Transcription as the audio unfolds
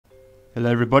Hello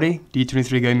everybody,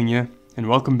 D23 Gaming here, and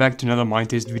welcome back to another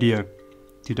Minetest video.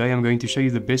 Today I'm going to show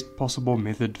you the best possible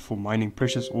method for mining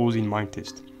precious ores in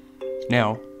Minetest.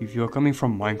 Now, if you are coming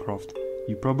from Minecraft,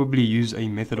 you probably use a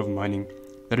method of mining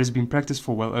that has been practiced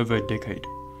for well over a decade.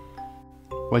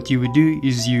 What you would do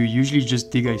is you usually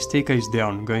just dig a staircase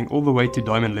down, going all the way to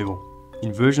diamond level.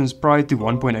 In versions prior to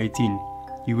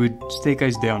 1.18, you would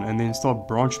staircase down and then start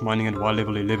branch mining at Y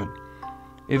level 11.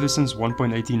 Ever since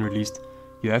 1.18 released,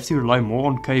 you have to rely more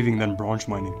on caving than branch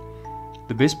mining.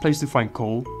 The best place to find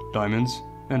coal, diamonds,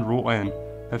 and raw iron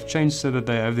have changed so that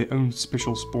they have their own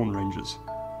special spawn ranges.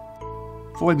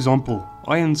 For example,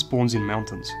 iron spawns in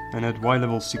mountains and at Y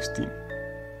level 16.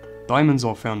 Diamonds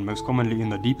are found most commonly in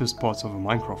the deepest parts of a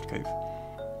Minecraft cave.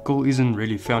 Coal isn't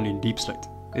really found in deep slate,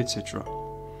 etc.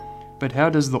 But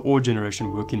how does the ore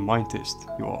generation work in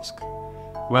Minetest, you ask?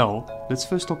 Well, let's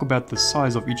first talk about the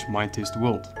size of each Minetest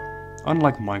world.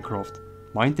 Unlike Minecraft,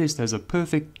 Minetest has a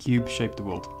perfect cube-shaped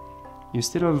world,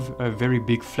 instead of a very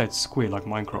big flat square like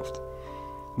Minecraft.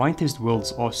 Minetest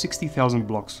worlds are 60,000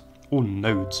 blocks, or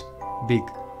nodes, big.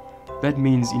 That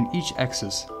means in each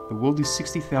axis, the world is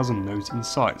 60,000 nodes in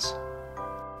size.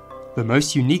 The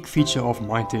most unique feature of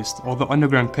Minetest are the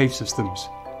underground cave systems.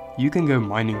 You can go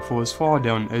mining for as far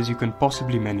down as you can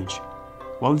possibly manage.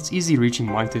 While it's easy reaching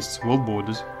Minetest's world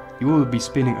borders, you will be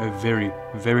spending a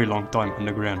very long time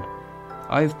underground.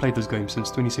 I have played this game since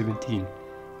 2017,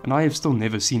 and I have still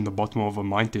never seen the bottom of a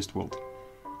Minetest world.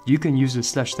 You can use the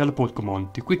 /teleport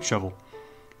command to quick travel,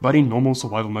 but in normal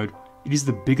survival mode, it is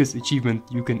the biggest achievement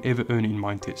you can ever earn in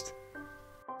Minetest.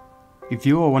 If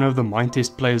you are one of the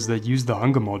Minetest players that use the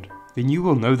hunger mod, then you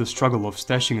will know the struggle of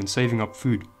stashing and saving up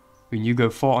food when you go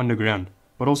far underground,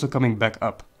 but also coming back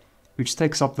up, which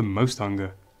takes up the most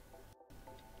hunger.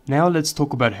 Now let's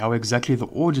talk about how exactly the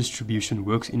ore distribution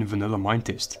works in vanilla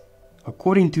Minetest.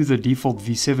 According to the default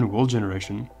V7 world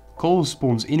generation, coal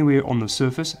spawns anywhere on the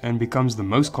surface and becomes the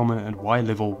most common at Y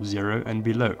level 0 and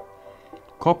below.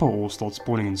 Copper ore starts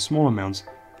spawning in small amounts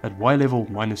at Y level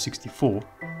 -64,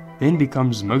 then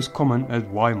becomes most common at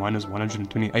Y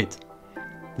 -128.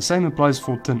 The same applies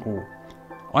for tin ore.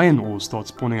 Iron ore starts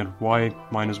spawning at Y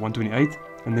 -128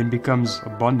 and then becomes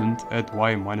abundant at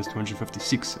Y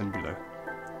 -256 and below.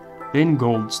 Then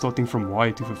gold starting from Y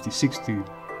 256 to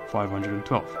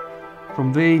 512.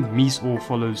 From there, mies ore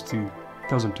follows to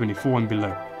 1024 and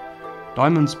below.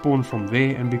 Diamonds spawn from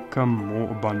there and become more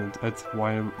abundant at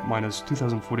Y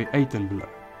 -2048 and below.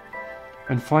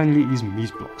 And finally is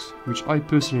mies blocks, which I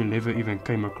personally never even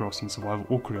came across in survival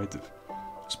or creative,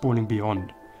 spawning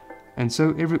beyond. And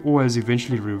so every ore has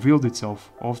eventually revealed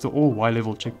itself after all Y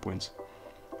level checkpoints.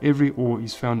 Every ore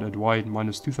is found at Y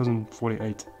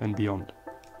 -2048 and beyond.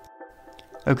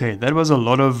 Okay, that was a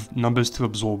lot of numbers to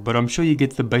absorb, but I'm sure you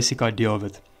get the basic idea of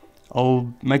it.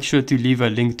 I'll make sure to leave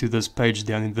a link to this page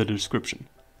down in the description,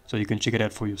 so you can check it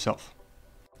out for yourself.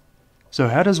 So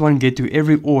how does one get to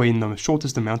every ore in the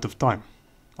shortest amount of time?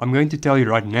 I'm going to tell you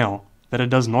right now that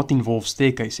it does not involve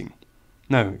staircasing.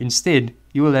 No, instead,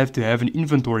 you will have to have an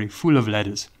inventory full of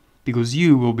ladders, because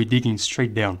you will be digging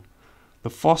straight down.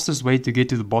 The fastest way to get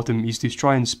to the bottom is to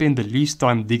try and spend the least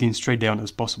time digging straight down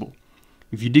as possible.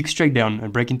 If you dig straight down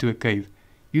and break into a cave,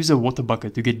 use a water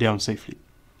bucket to get down safely.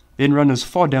 Then run as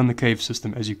far down the cave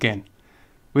system as you can.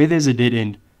 Where there's a dead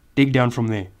end, dig down from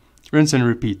there. Rinse and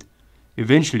repeat.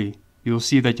 Eventually, you'll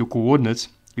see that your coordinates,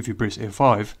 if you press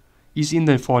F5, is in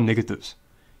the far negatives.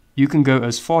 You can go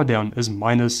as far down as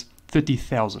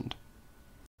 -30,000.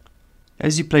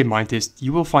 As you play Minetest,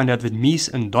 you will find out that mies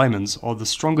and diamonds are the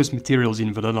strongest materials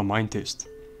in vanilla Minetest.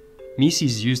 Mies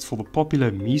is used for the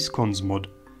popular miescons mod,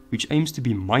 which aims to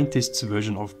be Minetest's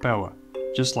version of power,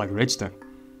 just like redstone.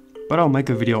 But I'll make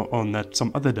a video on that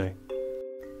some other day.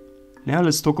 Now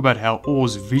let's talk about how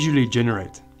ores visually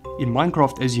generate. In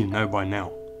Minecraft, as you know by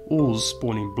now, ores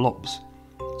spawn in blobs.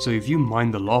 So if you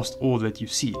mine the last ore that you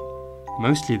see,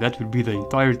 mostly that would be the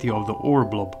entirety of the ore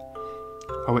blob.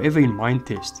 However, in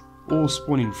Minetest, ores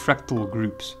spawn in fractal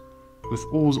groups, with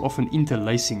ores often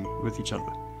interlacing with each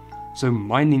other. So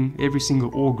mining every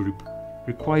single ore group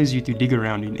requires you to dig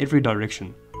around in every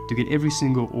direction to get every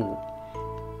single ore.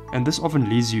 And this often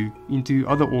leads you into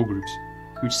other ore groups,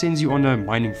 which sends you on a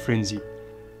mining frenzy,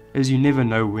 as you never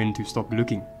know when to stop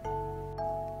looking.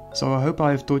 So I hope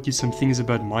I have taught you some things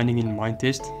about mining in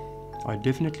Minetest. I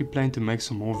definitely plan to make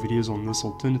some more videos on this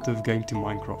alternative game to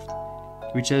Minecraft,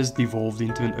 which has devolved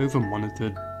into an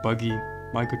over-monitored, buggy,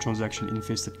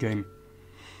 microtransaction-infested game.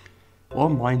 While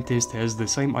Minetest has the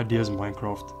same idea as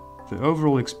Minecraft, the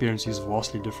overall experience is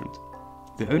vastly different.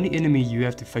 The only enemy you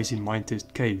have to face in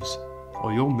Minetest caves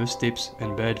are your missteps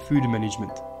and bad food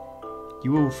management.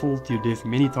 You will fall to your death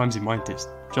many times in Minetest,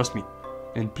 trust me.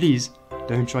 And please,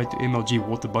 don't try to MLG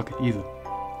water bucket either,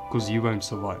 cause you won't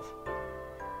survive.